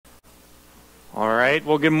All right.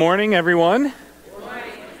 Well, good morning, everyone. Good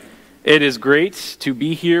morning. It is great to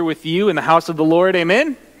be here with you in the house of the Lord.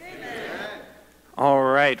 Amen? Amen. All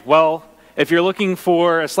right. Well, if you're looking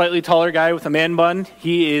for a slightly taller guy with a man bun,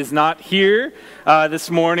 he is not here this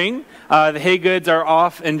morning. The Haygoods are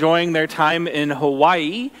off enjoying their time in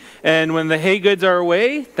Hawaii. And when the Haygoods are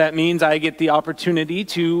away, that means I get the opportunity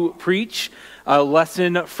to preach a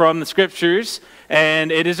lesson from the scriptures.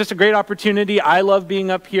 And it is just a great opportunity. I love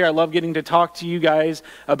being up here. I love getting to talk to you guys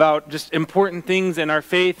about just important things in our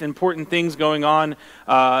faith, important things going on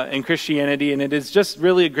in Christianity. And it is just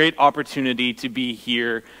really a great opportunity to be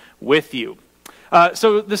here with you.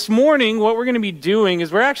 So this morning, what we're going to be doing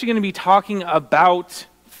is we're actually going to be talking about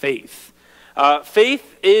faith.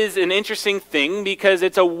 Faith is an interesting thing because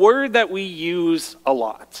it's a word that we use a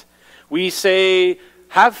lot. We say,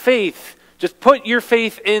 have faith. Just put your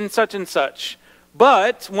faith in such and such.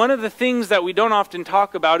 But one of the things that we don't often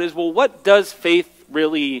talk about is, well, what does faith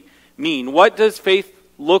really mean? What does faith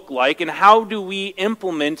look like? And how do we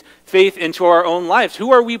implement faith into our own lives?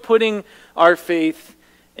 Who are we putting our faith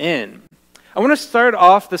in? I want to start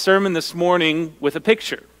off the sermon this morning with a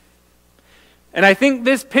picture. And I think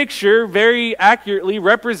this picture very accurately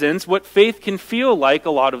represents what faith can feel like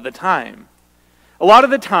a lot of the time. A lot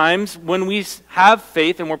of the times when we have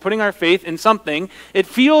faith and we're putting our faith in something, it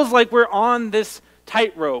feels like we're on this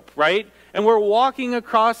tightrope, right? And we're walking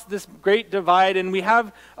across this great divide, and we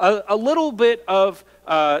have a little bit of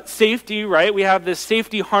safety, right? We have this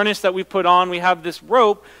safety harness that we put on. We have this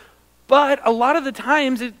rope. But a lot of the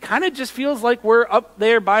times, it kind of just feels like we're up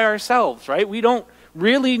there by ourselves, right? We don't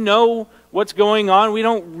really know what's going on. We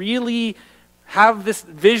don't really have this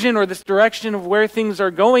vision or this direction of where things are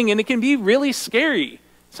going, and it can be really scary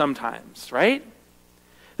sometimes, right?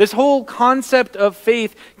 This whole concept of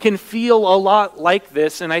faith can feel a lot like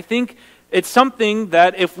this, and I think it's something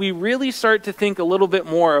that if we really start to think a little bit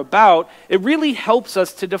more about, it really helps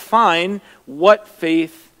us to define what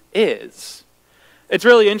faith is. It's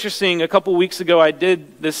really interesting. A couple weeks ago, I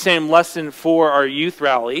did this same lesson for our youth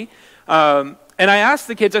rally, and I asked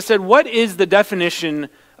the kids, I said, what is the definition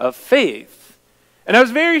of faith? And I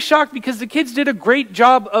was very shocked because the kids did a great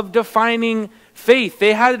job of defining faith.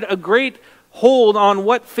 They had a great hold on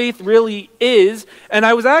what faith really is, and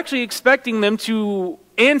I was actually expecting them to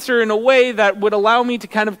answer in a way that would allow me to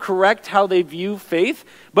kind of correct how they view faith,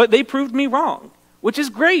 but they proved me wrong, which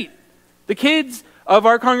is great. The kids of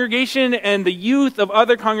our congregation and the youth of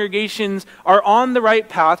other congregations are on the right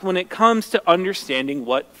path when it comes to understanding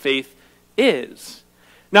what faith is.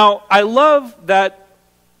 Now, I love that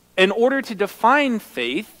in order to define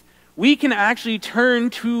faith, we can actually turn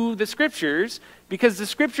to the scriptures because the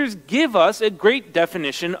scriptures give us a great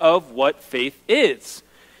definition of what faith is.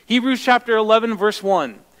 Hebrews chapter 11, verse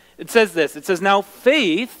 1. It says this. It says, now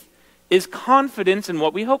faith is confidence in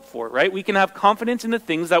what we hope for, right? We can have confidence in the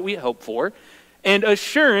things that we hope for and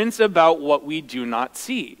assurance about what we do not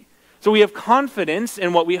see. So we have confidence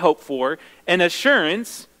in what we hope for and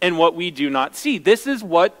assurance in what we do not see. This is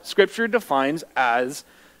what Scripture defines as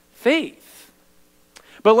faith.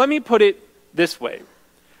 But let me put it this way.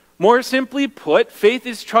 More simply put, faith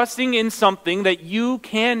is trusting in something that you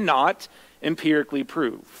cannot empirically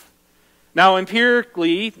prove. Now,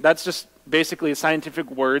 empirically, that's just basically a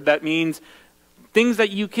scientific word. That means things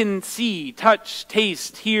that you can see, touch,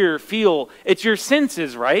 taste, hear, feel. It's your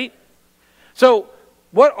senses, right? So,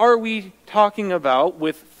 what are we talking about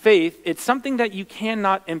with faith? It's something that you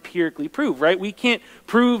cannot empirically prove, right? We can't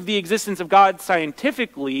prove the existence of God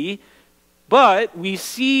scientifically, but we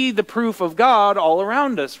see the proof of God all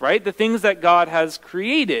around us, right? The things that God has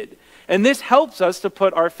created. And this helps us to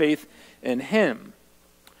put our faith in Him.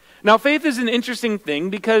 Now, faith is an interesting thing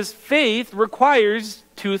because faith requires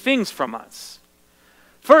two things from us.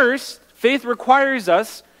 First, faith requires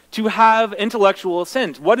us to have intellectual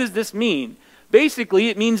assent. What does this mean? Basically,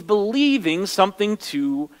 it means believing something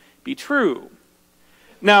to be true.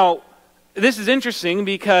 Now, this is interesting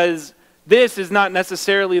because this is not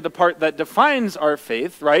necessarily the part that defines our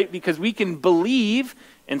faith, right? Because we can believe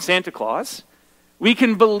in Santa Claus. We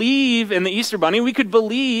can believe in the Easter Bunny. We could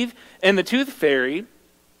believe in the Tooth Fairy.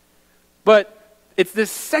 But it's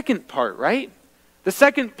this second part, right? The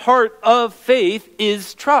second part of faith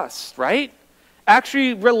is trust, right?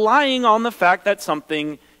 Actually relying on the fact that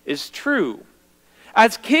something is true.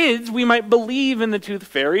 As kids, we might believe in the Tooth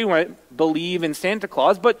Fairy, we might believe in Santa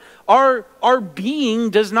Claus, but our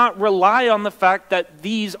being does not rely on the fact that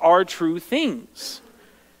these are true things.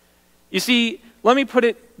 You see, let me put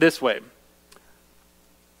it this way.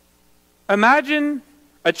 Imagine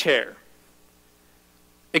a chair.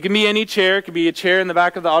 It can be any chair. It could be a chair in the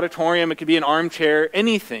back of the auditorium. It could be an armchair,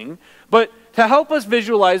 anything. But to help us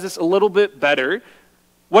visualize this a little bit better,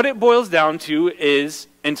 what it boils down to is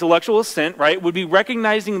intellectual assent, right? Would be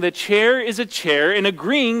recognizing the chair is a chair and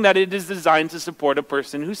agreeing that it is designed to support a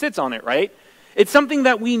person who sits on it, right? It's something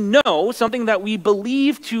that we know, something that we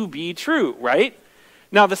believe to be true, right?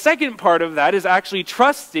 Now, the second part of that is actually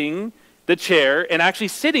trusting the chair and actually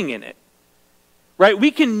sitting in it, right?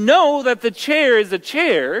 We can know that the chair is a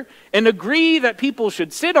chair and agree that people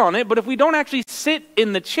should sit on it, but if we don't actually sit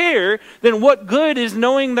in the chair, then what good is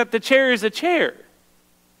knowing that the chair is a chair?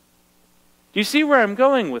 Do you see where I'm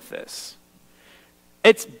going with this?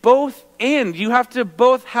 It's both and. You have to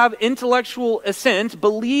both have intellectual assent,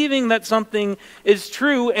 believing that something is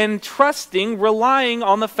true, and trusting, relying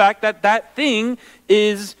on the fact that that thing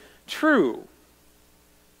is true.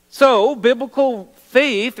 So, biblical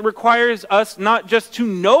faith requires us not just to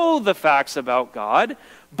know the facts about God,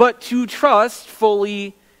 but to trust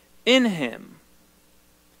fully in Him.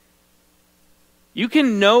 You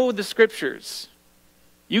can know the Scriptures.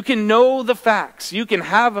 You can know the facts. You can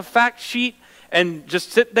have a fact sheet and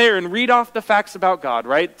just sit there and read off the facts about God,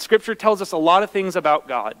 right? Scripture tells us a lot of things about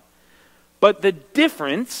God. But the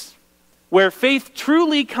difference, where faith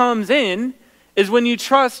truly comes in, is when you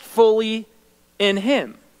trust fully in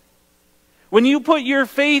Him. When you put your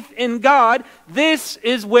faith in God, this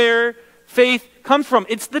is where faith comes from.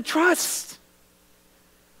 It's the trust.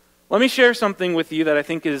 Let me share something with you that I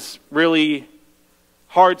think is really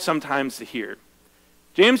hard sometimes to hear.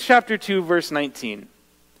 James chapter 2, verse 19.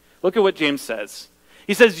 Look at what James says.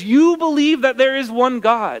 He says, "You believe that there is one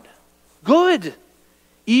God. Good.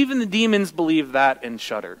 Even the demons believe that and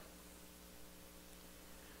shudder."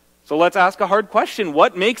 So let's ask a hard question.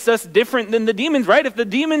 What makes us different than the demons, right? If the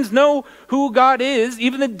demons know who God is,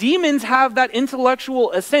 even the demons have that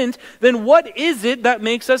intellectual assent, then what is it that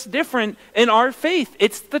makes us different in our faith?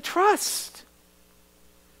 It's the trust.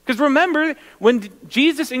 Because remember, when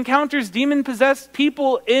Jesus encounters demon-possessed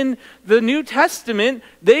people in the New Testament,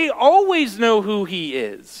 they always know who He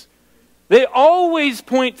is. They always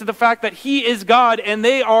point to the fact that He is God, and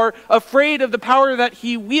they are afraid of the power that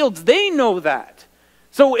He wields. They know that.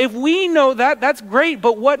 So if we know that, that's great,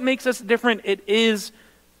 but what makes us different? It is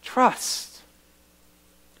trust.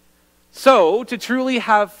 So, to truly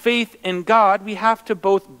have faith in God, we have to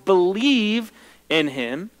both believe in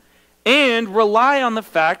Him and rely on the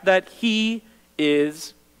fact that He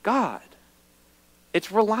is God.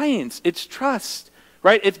 It's reliance, it's trust,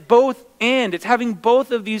 right? It's both and. It's having both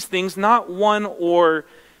of these things, not one or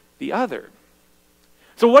the other.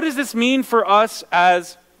 So what does this mean for us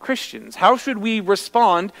as Christians? How should we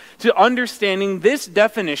respond to understanding this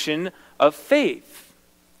definition of faith?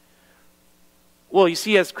 Well, you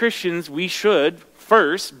see, as Christians, we should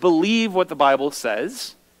first believe what the Bible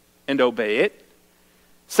says and obey it.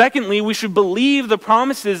 Secondly, we should believe the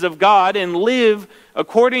promises of God and live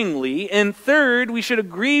accordingly. And third, we should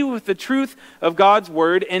agree with the truth of God's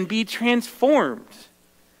word and be transformed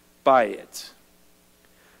by it.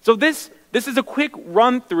 So this is a quick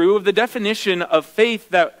run through of the definition of faith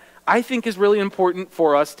that I think is really important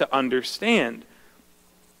for us to understand.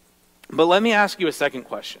 But let me ask you a second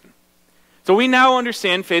question. So we now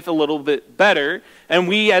understand faith a little bit better, and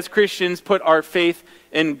we as Christians put our faith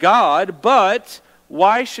in God, but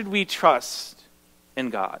why should we trust in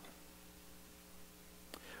God?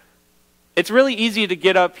 It's really easy to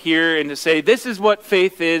get up here and to say, this is what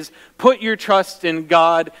faith is, put your trust in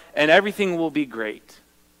God, and everything will be great.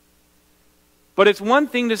 But it's one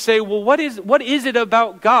thing to say, well, what is it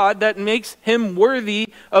about God that makes Him worthy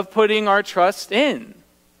of putting our trust in?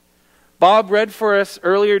 Bob read for us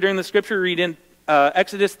earlier during the scripture reading,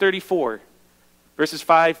 Exodus 34, verses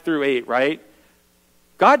 5 through 8, right?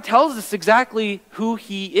 God tells us exactly who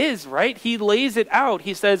He is, right? He lays it out.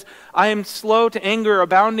 He says, I am slow to anger,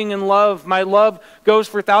 abounding in love. My love goes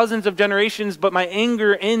for thousands of generations, but my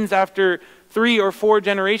anger ends after 3 or 4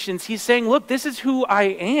 generations. He's saying, look, this is who I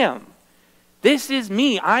am. This is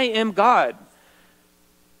me. I am God.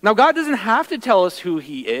 Now, God doesn't have to tell us who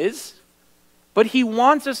He is, but He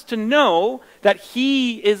wants us to know that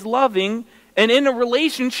He is loving, and in a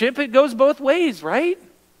relationship, it goes both ways, right?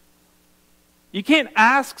 You can't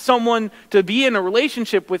ask someone to be in a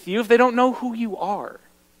relationship with you if they don't know who you are.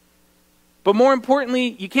 But more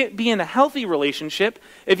importantly, you can't be in a healthy relationship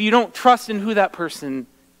if you don't trust in who that person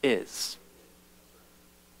is.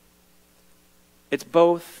 It's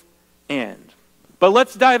both and. But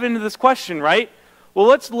let's dive into this question, right? Well,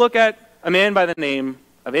 let's look at a man by the name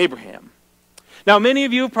of Abraham. Now, many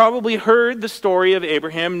of you have probably heard the story of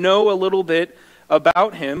Abraham, know a little bit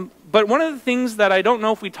about him. But one of the things that I don't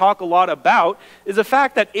know if we talk a lot about is the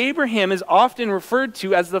fact that Abraham is often referred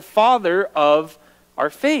to as the father of our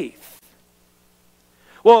faith.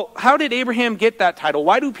 Well, how did Abraham get that title?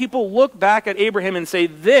 Why do people look back at Abraham and say,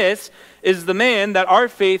 this is the man that our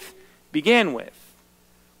faith began with?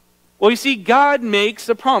 Well, you see, God makes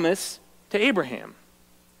a promise to Abraham.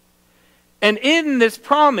 And in this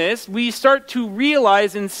promise, we start to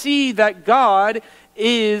realize and see that God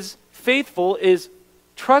is faithful, is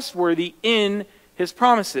trustworthy in his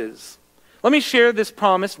promises. Let me share this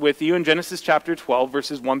promise with you in Genesis chapter 12,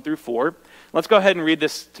 verses 1 through 4. Let's go ahead and read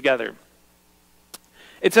this together.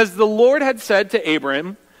 It says, "The Lord had said to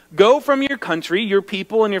Abram, 'Go from your country, your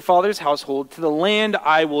people, and your father's household to the land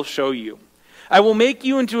I will show you. I will make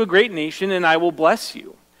you into a great nation, and I will bless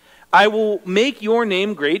you. I will make your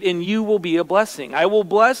name great, and you will be a blessing. I will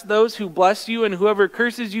bless those who bless you, and whoever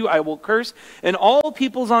curses you I will curse, and all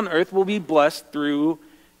peoples on earth will be blessed through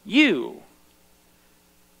you.'"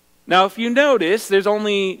 Now, if you notice, there's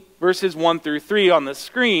only verses 1 through 3 on the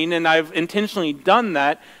screen, and I've intentionally done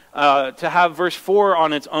that to have verse 4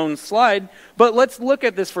 on its own slide. But let's look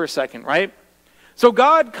at this for a second, right? So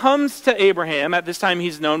God comes to Abraham, at this time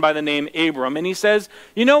he's known by the name Abram, and he says,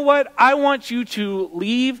 you know what? I want you to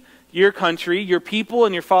leave your country, your people,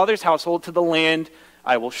 and your father's household to the land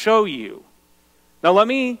I will show you. Now let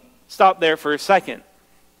me stop there for a second.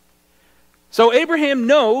 So Abraham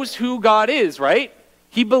knows who God is, right?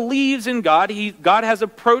 He believes in God. God has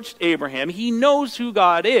approached Abraham. He knows who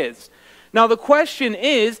God is. Now the question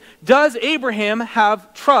is, does Abraham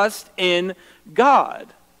have trust in God?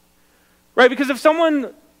 Right? Because if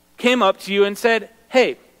someone came up to you and said,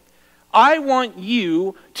 hey, I want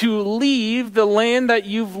you to leave the land that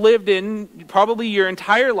you've lived in probably your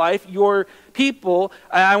entire life, your people,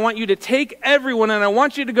 and I want you to take everyone and I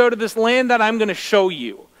want you to go to this land that I'm going to show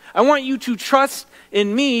you. I want you to trust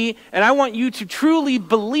in me, and I want you to truly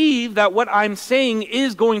believe that what I'm saying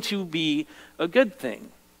is going to be a good thing.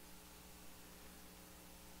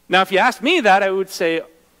 Now, if you asked me that, I would say,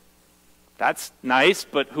 that's nice,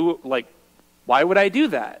 but why would I do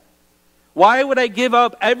that? Why would I give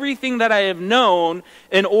up everything that I have known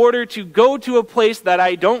in order to go to a place that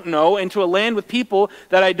I don't know and to a land with people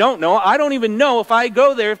that I don't know? I don't even know if I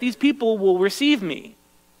go there if these people will receive me.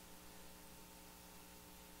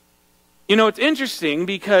 You know, it's interesting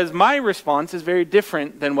because my response is very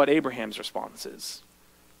different than what Abraham's response is.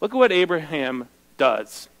 Look at what Abraham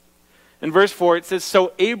does. In verse 4 it says,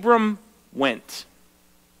 "So Abram went."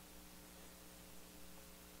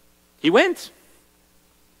 He went.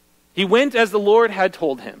 He went as the Lord had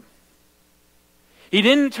told him. He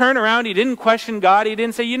didn't turn around. He didn't question God. He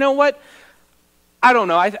didn't say, you know what? I don't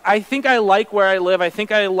know. I think I like where I live. I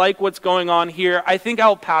think I like what's going on here. I think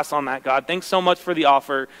I'll pass on that, God. Thanks so much for the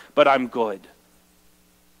offer, but I'm good.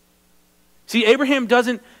 See, Abraham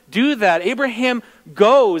doesn't do that. Abraham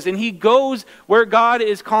goes, and he goes where God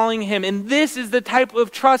is calling him. And this is the type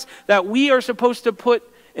of trust that we are supposed to put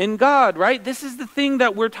in God, right? This is the thing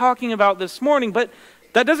that we're talking about this morning, but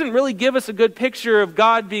that doesn't really give us a good picture of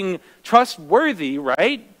God being trustworthy,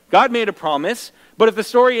 right? God made a promise, but if the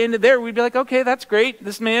story ended there, we'd be like, okay, that's great.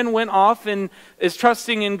 This man went off and is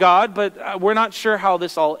trusting in God, but we're not sure how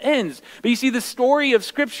this all ends. But you see, the story of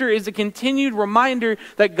Scripture is a continued reminder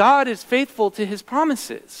that God is faithful to his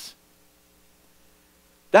promises.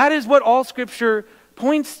 That is what all Scripture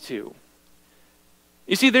points to.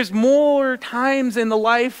 You see, there's more times in the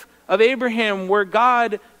life of Abraham where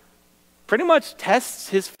God pretty much tests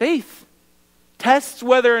his faith. Tests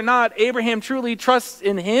whether or not Abraham truly trusts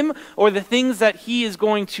in him or the things that he is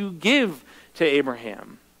going to give to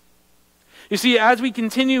Abraham. You see, as we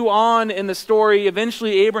continue on in the story,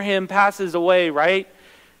 eventually Abraham passes away, right?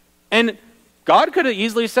 And God could have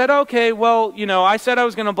easily said, okay, well, you know, I said I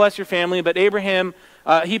was going to bless your family, but Abraham,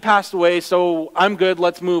 he passed away, so I'm good.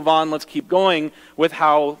 Let's move on. Let's keep going with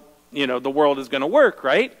how, you know, the world is going to work,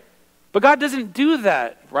 right? But God doesn't do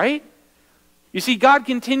that, right? You see, God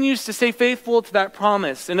continues to stay faithful to that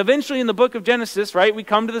promise. And eventually in the book of Genesis, right, we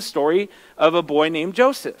come to the story of a boy named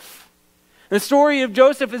Joseph. And the story of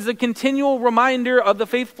Joseph is a continual reminder of the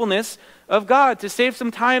faithfulness of God. To save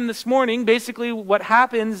some time this morning, basically what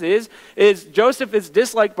happens is Joseph is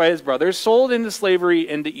disliked by his brothers, sold into slavery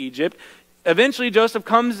into Egypt. Eventually, Joseph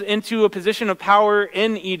comes into a position of power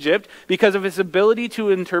in Egypt because of his ability to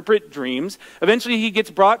interpret dreams. Eventually, he gets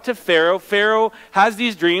brought to Pharaoh. Pharaoh has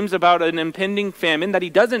these dreams about an impending famine that he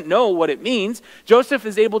doesn't know what it means. Joseph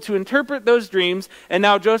is able to interpret those dreams, and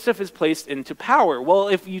now Joseph is placed into power. Well,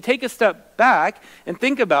 if you take a step back and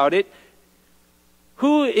think about it,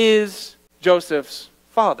 who is Joseph's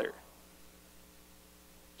father?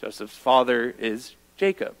 Joseph's father is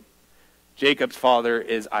Jacob. Jacob's father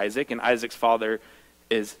is Isaac, and Isaac's father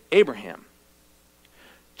is Abraham.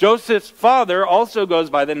 Joseph's father also goes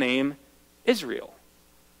by the name Israel.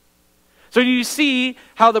 So you see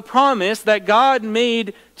how the promise that God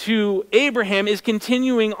made to Abraham is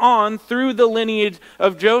continuing on through the lineage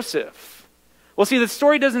of Joseph. Well, see, the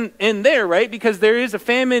story doesn't end there, right? Because there is a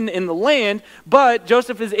famine in the land, but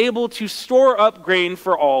Joseph is able to store up grain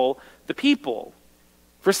for all the people.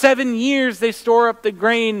 For 7 years, they store up the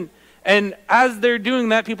grain, and as they're doing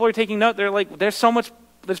that, people are taking note. They're like, there's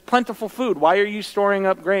plentiful food. Why are you storing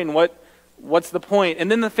up grain? What's the point? And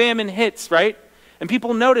then the famine hits, right? And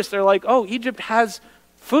people notice, they're like, oh, Egypt has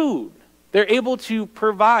food. They're able to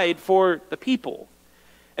provide for the people.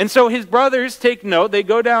 And so his brothers take note. They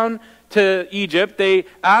go down to Egypt. They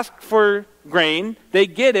ask for grain. They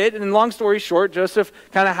get it. And long story short, Joseph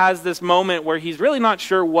kind of has this moment where he's really not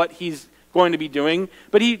sure what he's going to be doing.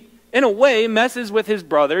 But he, in a way, messes with his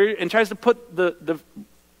brother and tries to put the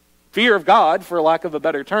fear of God, for lack of a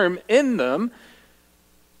better term, in them.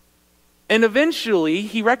 And eventually,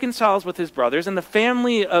 he reconciles with his brothers, and the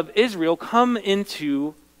family of Israel come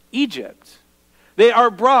into Egypt. They are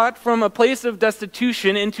brought from a place of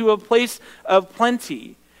destitution into a place of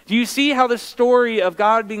plenty. Do you see how the story of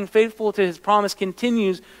God being faithful to his promise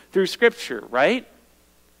continues through Scripture, right?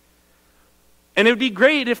 And it would be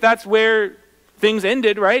great if that's where things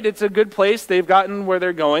ended, right? It's a good place. They've gotten where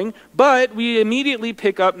they're going. But we immediately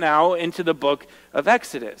pick up now into the book of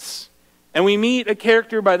Exodus. And we meet a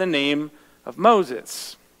character by the name of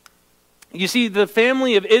Moses. You see, the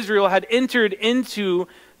family of Israel had entered into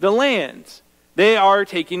the land. They are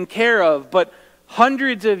taken care of, but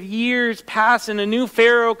hundreds of years pass and a new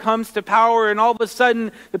Pharaoh comes to power, and all of a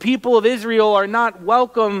sudden the people of Israel are not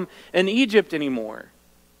welcome in Egypt anymore.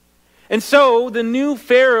 And so the new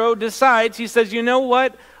Pharaoh decides, he says, you know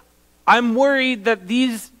what? I'm worried that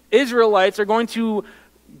these Israelites are going to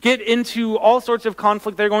get into all sorts of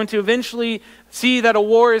conflict. They're going to eventually see that a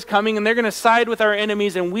war is coming, and they're going to side with our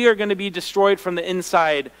enemies, and we are going to be destroyed from the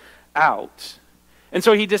inside out. And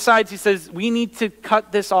so he decides, he says, we need to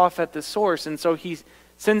cut this off at the source. And so he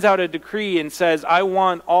sends out a decree and says, I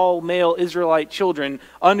want all male Israelite children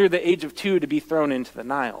under the age of 2 to be thrown into the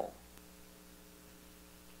Nile.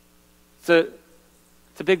 It's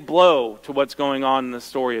a big blow to what's going on in the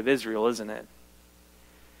story of Israel, isn't it?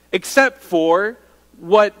 Except for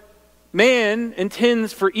what man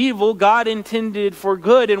intends for evil, God intended for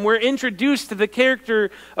good. And we're introduced to the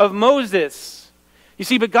character of Moses. You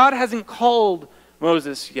see, but God hasn't called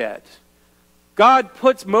Moses yet. God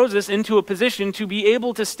puts Moses into a position to be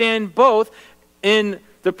able to stand both in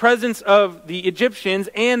the presence of the Egyptians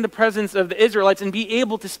and the presence of the Israelites and be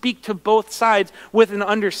able to speak to both sides with an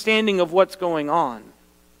understanding of what's going on.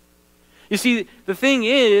 You see, the thing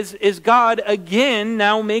is God again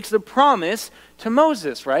now makes a promise to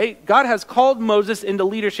Moses, right? God has called Moses into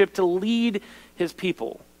leadership to lead his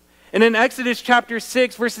people. And in Exodus chapter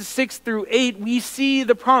 6, verses 6 through 8, we see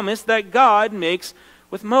the promise that God makes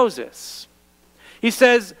with Moses. He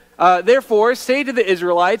says, therefore, say to the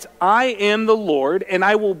Israelites, I am the Lord, and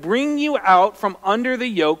I will bring you out from under the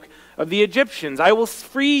yoke of the Egyptians. I will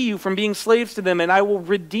free you from being slaves to them, and I will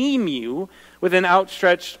redeem you with an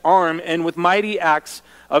outstretched arm and with mighty acts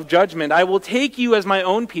of judgment. I will take you as my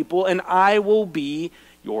own people, and I will be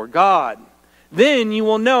your God. Then you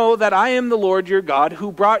will know that I am the Lord your God who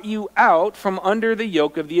brought you out from under the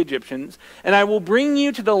yoke of the Egyptians, and I will bring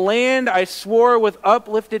you to the land I swore with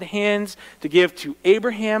uplifted hands to give to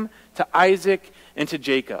Abraham, to Isaac, and to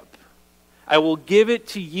Jacob. I will give it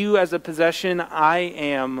to you as a possession. I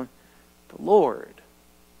am the Lord.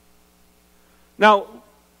 Now,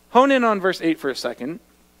 hone in on verse 8 for a second,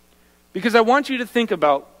 because I want you to think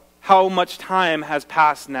about how much time has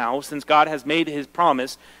passed now since God has made his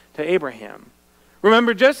promise to Abraham.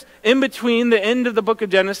 Remember, just in between the end of the book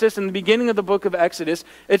of Genesis and the beginning of the book of Exodus,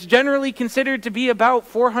 it's generally considered to be about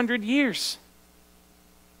 400 years.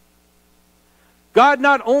 God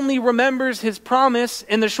not only remembers his promise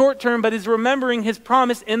in the short term, but is remembering his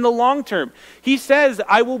promise in the long term. He says,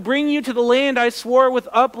 I will bring you to the land I swore with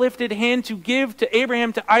uplifted hand to give to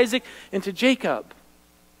Abraham, to Isaac, and to Jacob.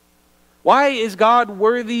 Why is God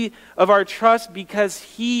worthy of our trust? Because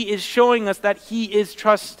he is showing us that he is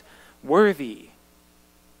trustworthy.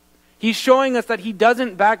 He's showing us that he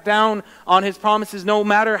doesn't back down on his promises no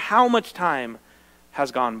matter how much time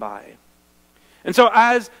has gone by. And so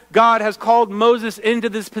as God has called Moses into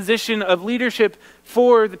this position of leadership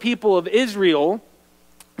for the people of Israel,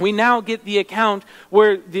 we now get the account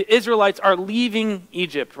where the Israelites are leaving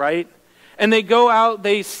Egypt, right? And they go out,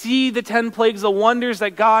 they see the 10 plagues, the wonders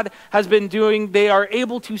that God has been doing. They are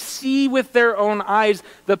able to see with their own eyes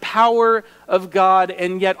the power of God,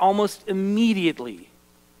 and yet almost immediately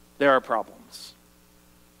there are problems.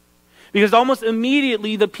 Because almost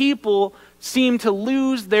immediately the people seem to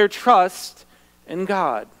lose their trust in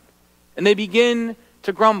God. And they begin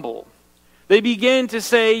to grumble. They begin to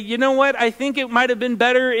say, you know what, I think it might have been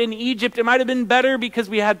better in Egypt. It might have been better because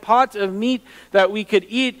we had pots of meat that we could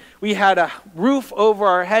eat. We had a roof over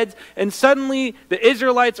our heads. And suddenly the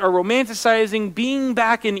Israelites are romanticizing being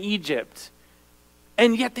back in Egypt.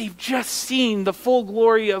 And yet they've just seen the full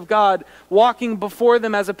glory of God walking before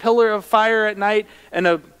them as a pillar of fire at night and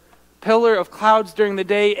a pillar of clouds during the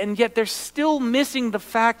day. And yet they're still missing the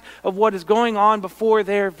fact of what is going on before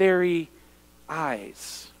their very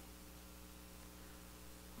eyes.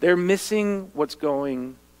 They're missing what's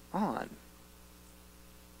going on.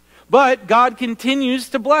 But God continues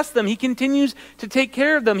to bless them. He continues to take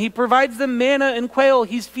care of them. He provides them manna and quail.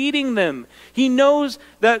 He's feeding them. He knows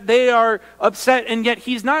that they are upset, and yet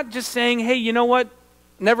he's not just saying, hey, you know what?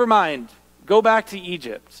 Never mind. Go back to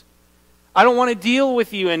Egypt. I don't want to deal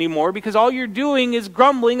with you anymore because all you're doing is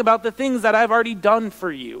grumbling about the things that I've already done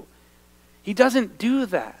for you. He doesn't do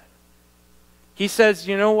that. He says,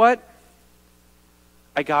 you know what?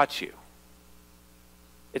 I got you.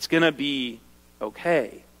 It's going to be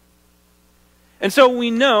okay. And so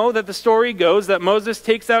we know that the story goes that Moses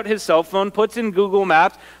takes out his cell phone, puts in Google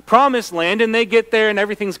Maps, Promised Land, and they get there and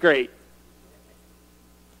everything's great.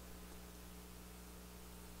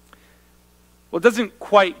 Well, it doesn't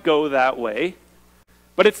quite go that way.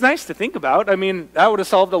 But it's nice to think about. I mean, that would have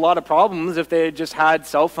solved a lot of problems if they had just had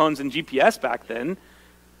cell phones and GPS back then.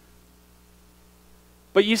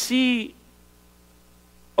 But you see,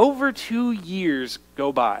 over 2 years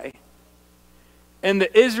go by, and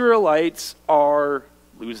the Israelites are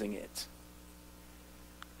losing it.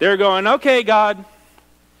 They're going, okay, God,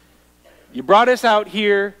 you brought us out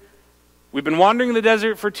here. We've been wandering in the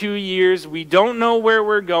desert for 2 years. We don't know where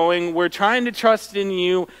we're going. We're trying to trust in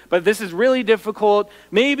you, but this is really difficult.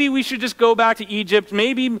 Maybe we should just go back to Egypt.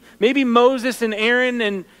 Maybe Moses and Aaron,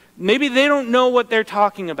 and maybe they don't know what they're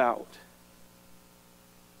talking about.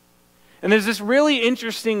 And there's this really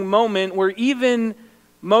interesting moment where even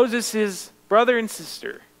Moses' brother and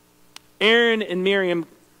sister, Aaron and Miriam,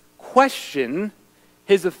 question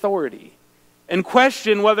his authority and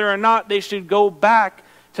question whether or not they should go back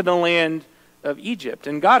to the land of Egypt.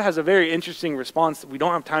 And God has a very interesting response that we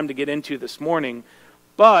don't have time to get into this morning.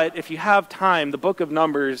 But if you have time, the book of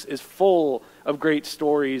Numbers is full of great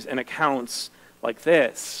stories and accounts like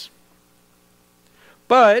this.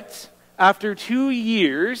 But after 2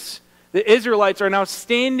 years, the Israelites are now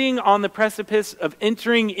standing on the precipice of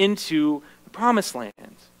entering into the promised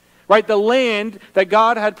land. Right? The land that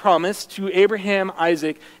God had promised to Abraham,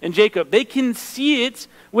 Isaac, and Jacob. They can see it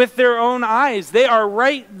with their own eyes. They are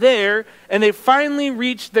right there, and they finally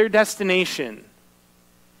reached their destination.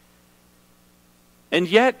 And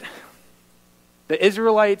yet, the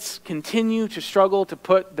Israelites continue to struggle to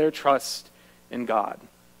put their trust in God.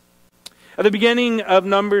 At the beginning of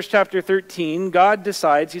Numbers chapter 13, God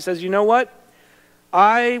decides, he says, you know what?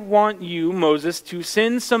 I want you, Moses, to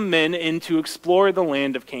send some men in to explore the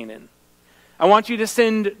land of Canaan. I want you to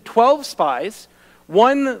send 12 spies,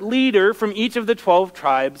 one leader from each of the 12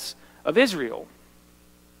 tribes of Israel.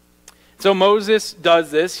 So Moses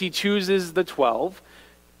does this. He chooses the 12.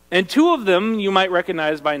 And 2 of them you might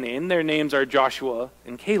recognize by name. Their names are Joshua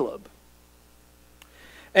and Caleb.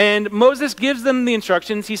 And Moses gives them the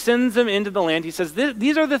instructions. He sends them into the land. He says,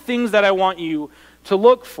 these are the things that I want you to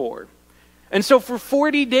look for. And so for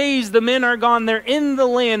 40 days, the men are gone. They're in the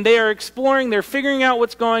land. They are exploring. They're figuring out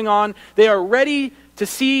what's going on. They are ready to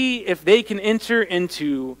see if they can enter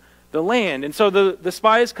into the land. And so the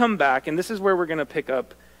spies come back, and this is where we're going to pick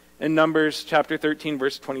up in Numbers chapter 13,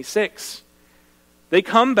 verse 26. They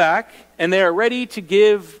come back, and they are ready to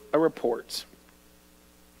give a report.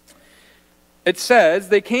 It says,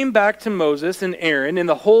 they came back to Moses and Aaron and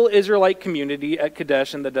the whole Israelite community at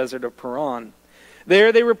Kadesh in the desert of Paran.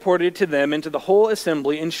 There they reported to them and to the whole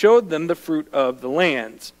assembly and showed them the fruit of the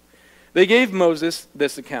land. They gave Moses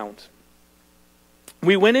this account.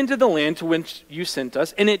 We went into the land to which you sent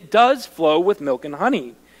us, and it does flow with milk and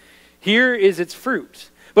honey. Here is its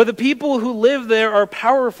fruit. But the people who live there are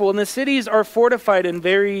powerful, and the cities are fortified and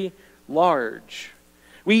very large.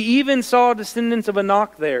 We even saw descendants of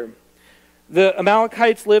Anak there. The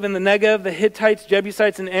Amalekites live in the Negev, the Hittites,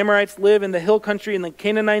 Jebusites, and Amorites live in the hill country, and the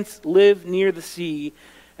Canaanites live near the sea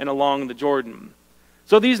and along the Jordan.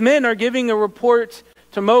 So these men are giving a report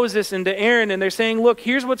to Moses and to Aaron, and they're saying, look,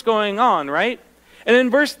 here's what's going on, right? And in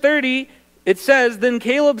verse 30, it says, then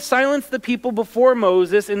Caleb silenced the people before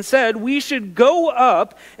Moses and said, we should go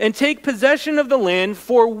up and take possession of the land,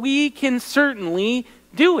 for we can certainly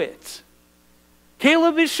do it.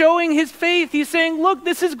 Caleb is showing his faith. He's saying, look,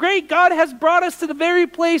 this is great. God has brought us to the very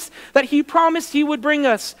place that he promised he would bring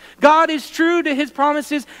us. God is true to his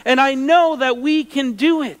promises, and I know that we can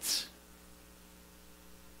do it.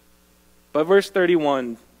 But verse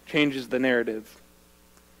 31 changes the narrative.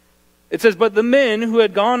 It says, but the men who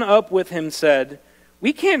had gone up with him said,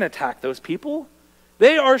 we can't attack those people.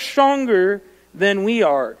 They are stronger than we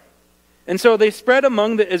are. And so they spread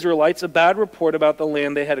among the Israelites a bad report about the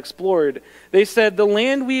land they had explored. They said, the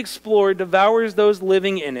land we explored devours those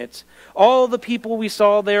living in it. All the people we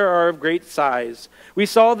saw there are of great size. We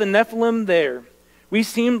saw the Nephilim there. We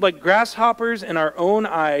seemed like grasshoppers in our own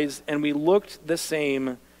eyes, and we looked the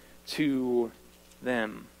same to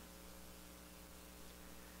them.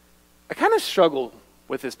 I kind of struggle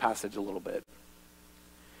with this passage a little bit,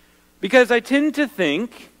 because I tend to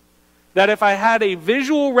think that if I had a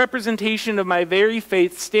visual representation of my very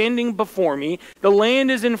faith standing before me, the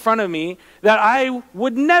land is in front of me, that I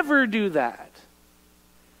would never do that.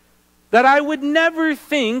 That I would never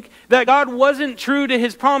think that God wasn't true to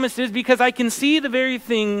his promises because I can see the very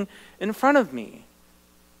thing in front of me.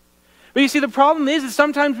 But you see, the problem is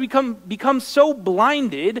sometimes we become so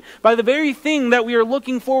blinded by the very thing that we are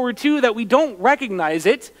looking forward to that we don't recognize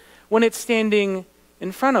it when it's standing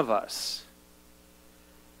in front of us.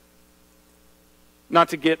 Not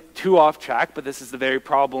to get too off track, but this is the very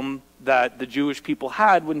problem that the Jewish people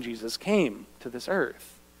had when Jesus came to this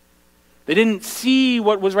earth. They didn't see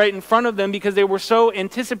what was right in front of them because they were so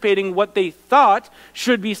anticipating what they thought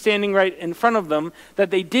should be standing right in front of them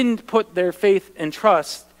that they didn't put their faith and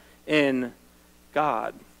trust in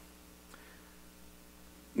God.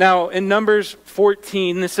 Now, in Numbers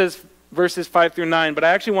 14, this says verses 5 through 9, but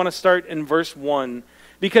I actually want to start in verse 1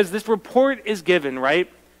 because this report is given, right?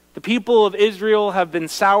 The people of Israel have been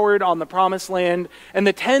soured on the promised land, and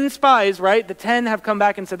the 10 spies, right? The 10 have come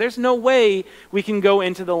back and said, there's no way we can go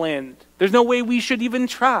into the land. There's no way we should even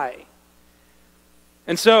try.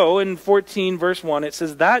 And so, in 14 verse 1, it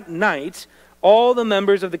says, that night, all the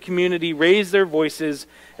members of the community raised their voices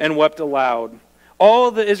and wept aloud.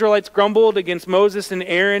 All the Israelites grumbled against Moses and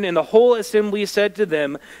Aaron, and the whole assembly said to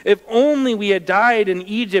them, if only we had died in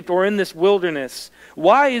Egypt or in this wilderness.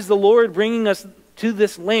 Why is the Lord bringing us to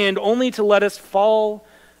this land only to let us fall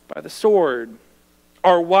by the sword?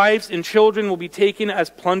 Our wives and children will be taken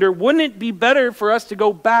as plunder. Wouldn't it be better for us to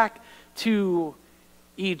go back to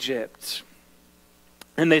Egypt?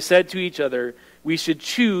 And they said to each other, we should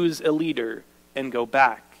choose a leader and go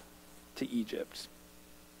back to Egypt.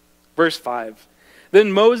 Verse 5.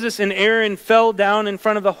 Then Moses and Aaron fell down in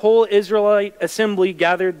front of the whole Israelite assembly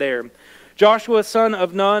gathered there. Joshua son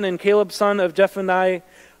of Nun and Caleb son of Jephunneh,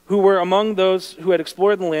 who were among those who had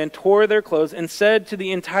explored the land, tore their clothes and said to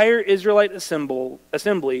the entire Israelite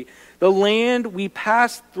assembly, the land we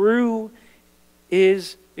passed through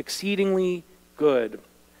is exceedingly good.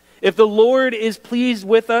 If the Lord is pleased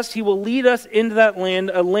with us, he will lead us into that land,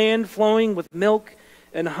 a land flowing with milk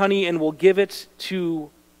and honey, and will give it to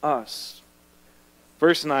us.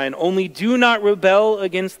 Verse 9, only do not rebel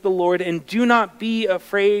against the Lord, and do not be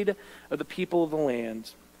afraid of the people of the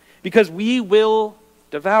land, because we will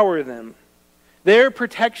devour them. Their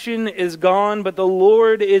protection is gone, but the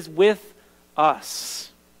Lord is with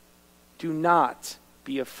us. Do not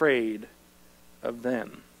be afraid of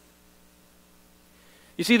them.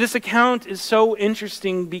 You see, this account is so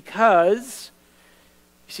interesting because,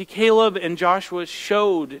 you see, Caleb and Joshua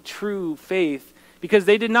showed true faith because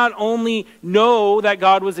they did not only know that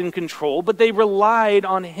God was in control, but they relied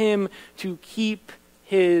on him to keep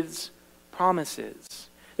his promises.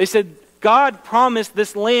 They said, God promised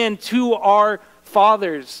this land to our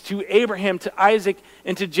fathers, to Abraham, to Isaac,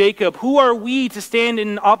 and to Jacob. Who are we to stand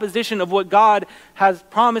in opposition of what God has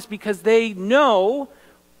promised? Because they know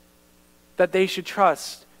that they should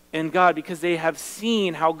trust in God, because they have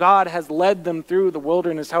seen how God has led them through the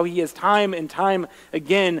wilderness, how he has time and time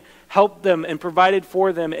again helped them and provided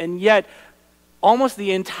for them. And yet, almost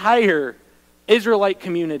the entire Israelite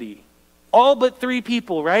community, all but 3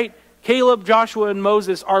 people, right? Caleb, Joshua, and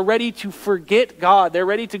Moses are ready to forget God. They're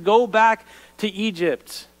ready to go back to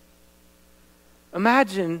Egypt.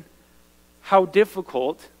 Imagine how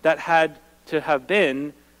difficult that had to have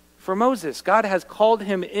been for Moses. God has called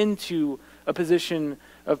him into a position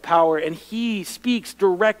of power, and he speaks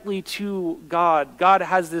directly to God. God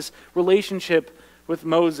has this relationship with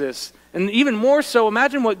Moses. And even more so,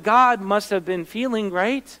 imagine what God must have been feeling,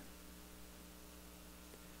 right?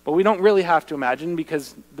 But we don't really have to imagine,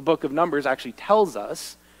 because the book of Numbers actually tells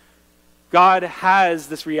us God has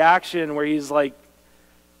this reaction where he's like,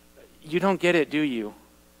 you don't get it, do you?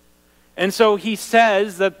 And so he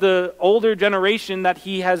says that the older generation that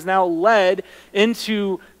he has now led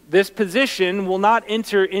into this position will not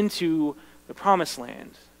enter into the promised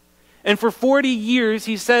land. And for 40 years,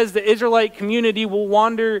 he says the Israelite community will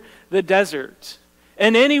wander the desert.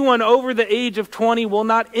 And anyone over the age of 20 will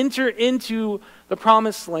not enter into the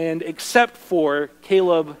promised land except for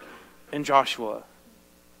Caleb and Joshua.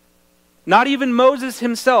 Not even Moses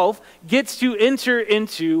himself gets to enter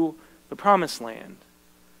into the promised land.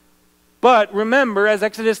 But remember, as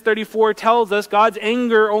Exodus 34 tells us, God's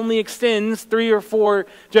anger only extends 3 or 4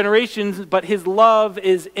 generations, but his love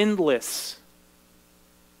is endless.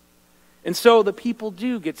 And so the people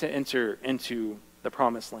do get to enter into the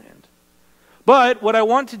promised land. But what I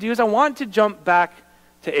want to do is I want to jump back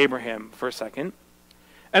to Abraham for a second.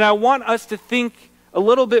 And I want us to think a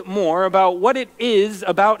little bit more about what it is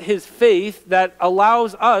about his faith that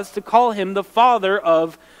allows us to call him the father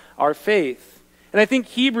of our faith. And I think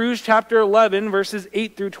Hebrews chapter 11, verses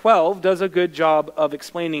 8 through 12, does a good job of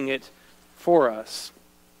explaining it for us.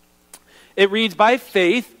 It reads, "By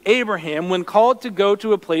faith, Abraham, when called to go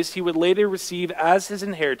to a place he would later receive as his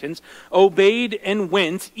inheritance, obeyed and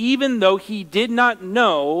went, even though he did not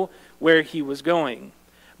know where he was going.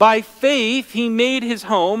 By faith, he made his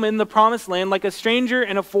home in the promised land like a stranger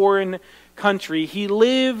in a foreign country. He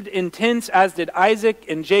lived in tents, as did Isaac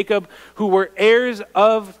and Jacob, who were heirs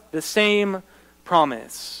of the same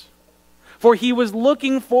promise. For he was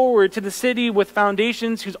looking forward to the city with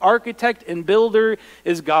foundations, whose architect and builder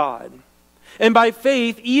is God. And by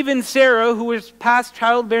faith, even Sarah, who was past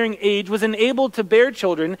childbearing age, was enabled to bear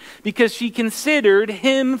children because she considered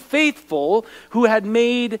him faithful who had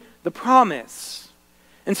made the promise.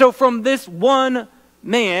 And so from this one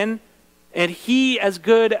man, and he as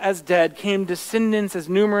good as dead, came descendants as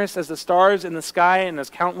numerous as the stars in the sky and as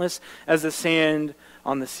countless as the sand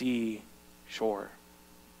on the sea shore."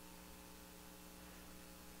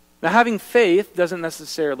 Now, having faith doesn't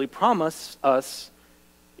necessarily promise us,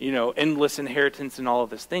 endless inheritance and all of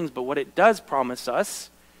these things, but what it does promise us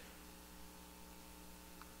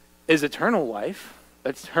is eternal life,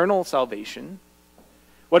 eternal salvation.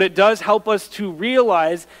 What it does help us to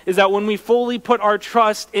realize is that when we fully put our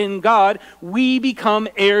trust in God, we become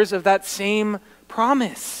heirs of that same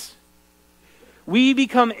promise. We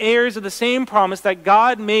become heirs of the same promise that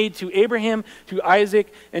God made to Abraham, to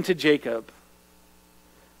Isaac, and to Jacob.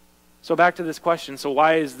 So back to this question. So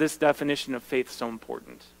why is this definition of faith so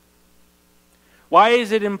important? Why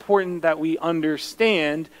is it important that we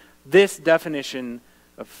understand this definition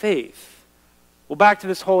of faith? Well, back to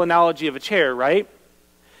this whole analogy of a chair, right?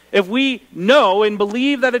 If we know and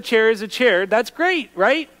believe that a chair is a chair, that's great,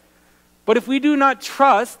 right? But if we do not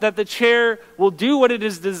trust that the chair will do what it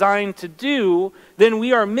is designed to do, then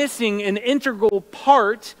we are missing an integral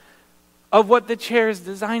part of what the chair is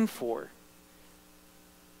designed for.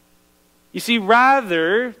 You see,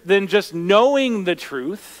 rather than just knowing the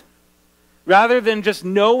truth, rather than just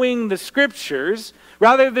knowing the scriptures,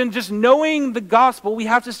 rather than just knowing the gospel, we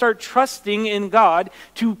have to start trusting in God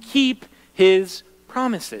to keep his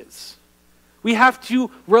promises. We have to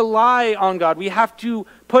rely on God. We have to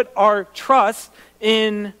put our trust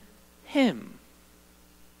in him.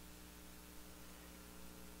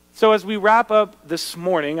 So as we wrap up this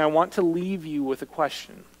morning, I want to leave you with a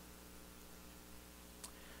question.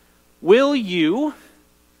 Will you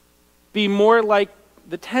be more like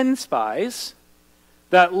the 10 spies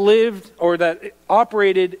that lived or that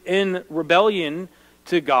operated in rebellion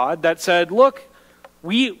to God, that said, look,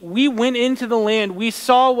 we went into the land, we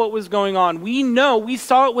saw what was going on, we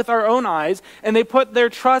saw it with our own eyes, and they put their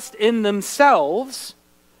trust in themselves?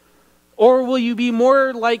 Or will you be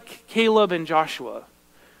more like Caleb and Joshua,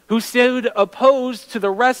 who stood opposed to the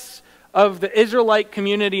rest of the Israelite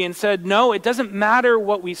community and said, no, it doesn't matter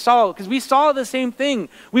what we saw, because we saw the same thing.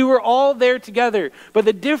 We were all there together. But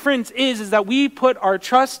the difference is that we put our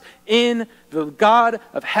trust in the God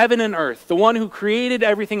of heaven and earth, the one who created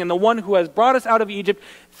everything and the one who has brought us out of Egypt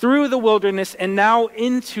through the wilderness and now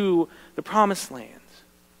into the promised land.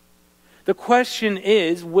 The question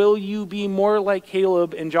is, will you be more like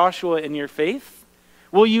Caleb and Joshua in your faith?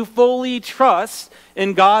 Will you fully trust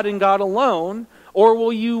in God and God alone? Or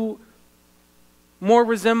will you more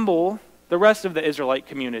resemble the rest of the Israelite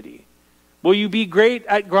community? Will you be great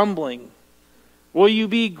at grumbling? Will you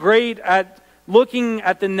be great at looking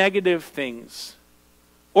at the negative things?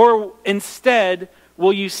 Or instead,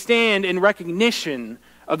 will you stand in recognition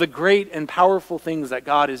of the great and powerful things that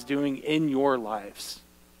God is doing in your lives?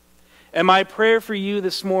 And my prayer for you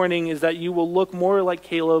this morning is that you will look more like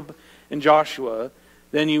Caleb and Joshua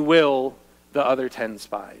than you will the other 10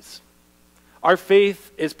 spies. Our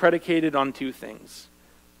faith is predicated on two things.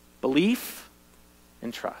 belief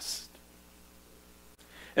and trust.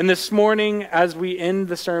 And this morning, as we end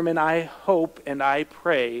the sermon, I hope and I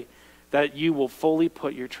pray that you will fully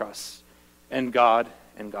put your trust in God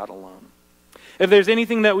and God alone. If there's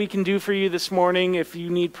anything that we can do for you this morning, if you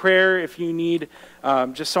need prayer, if you need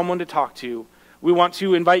just someone to talk to, we want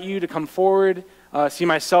to invite you to come forward, see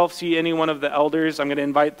myself, see any one of the elders. I'm going to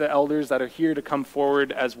invite the elders that are here to come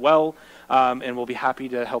forward as well, and we'll be happy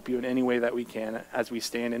to help you in any way that we can as we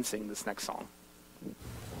stand and sing this next song.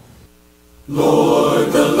 Lord,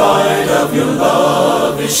 the light of your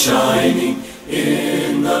love is shining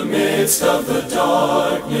in the midst of the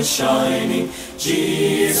darkness shining.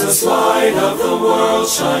 Jesus, light of the world,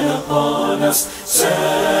 shine upon us.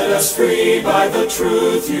 Set us free by the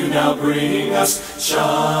truth you now bring us.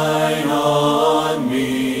 Shine on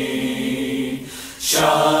me.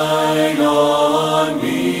 Shine on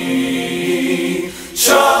me.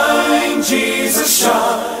 Shine, Jesus,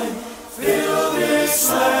 shine. Fill this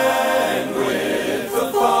land with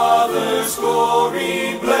the Father's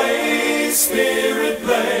glory. Blaze, Spirit,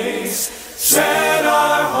 blaze. Set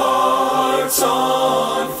our hearts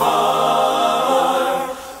on fire.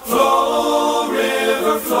 Flow,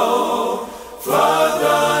 river, flow. Flood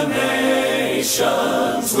the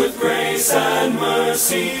nations with grace and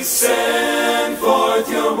mercy. Send forth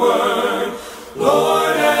your word,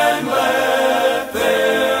 Lord, and let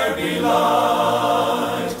there be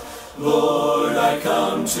light. Lord, I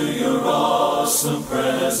come to your awesome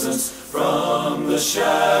presence. From the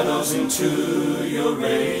shadows into your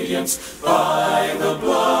radiance. By the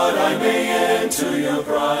blood I may enter your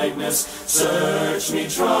brightness. Search me,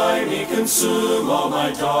 try me, consume all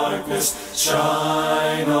my darkness.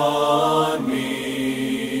 Shine on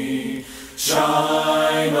me.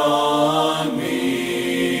 Shine on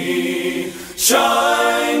me.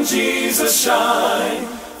 Shine, Jesus, shine.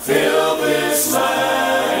 Fill this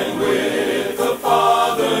land with the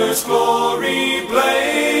Father's glory.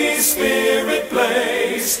 Blaze, Spirit,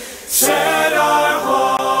 blaze. Set our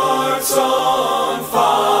hearts on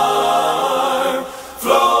fire.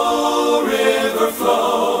 Flow, river,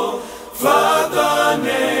 flow. Flood the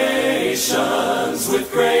nations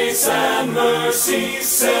with grace and mercy.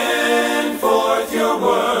 Send